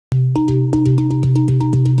My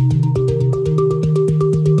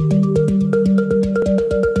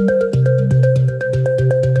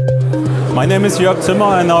name is Jörg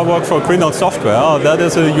Zimmer and I work for Greenhouse Software. That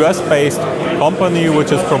is a US-based company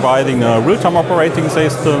which is providing a real-time operating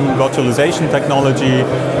system, virtualization technology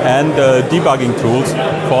and debugging tools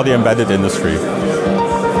for the embedded industry.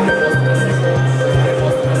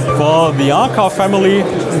 For the R-Car family,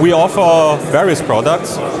 we offer various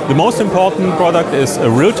products. The most important product is a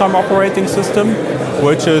real-time operating system,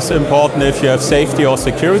 which is important if you have safety or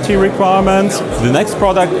security requirements. The next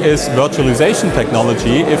product is virtualization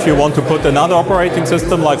technology. If you want to put another operating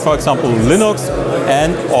system, like for example Linux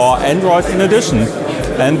and or Android in addition.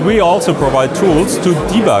 And we also provide tools to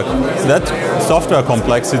debug that software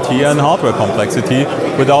complexity and hardware complexity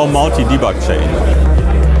with our multi-debug chain.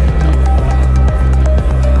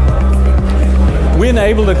 We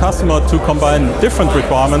enable the customer to combine different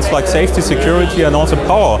requirements like safety, security and also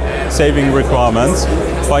power saving requirements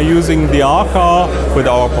by using the R-Car with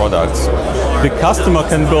our products. The customer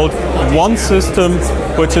can build one system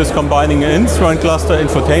which is combining an instrument cluster,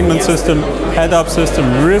 infotainment system, head-up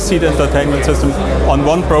system, rear seat entertainment system on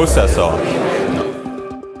one processor.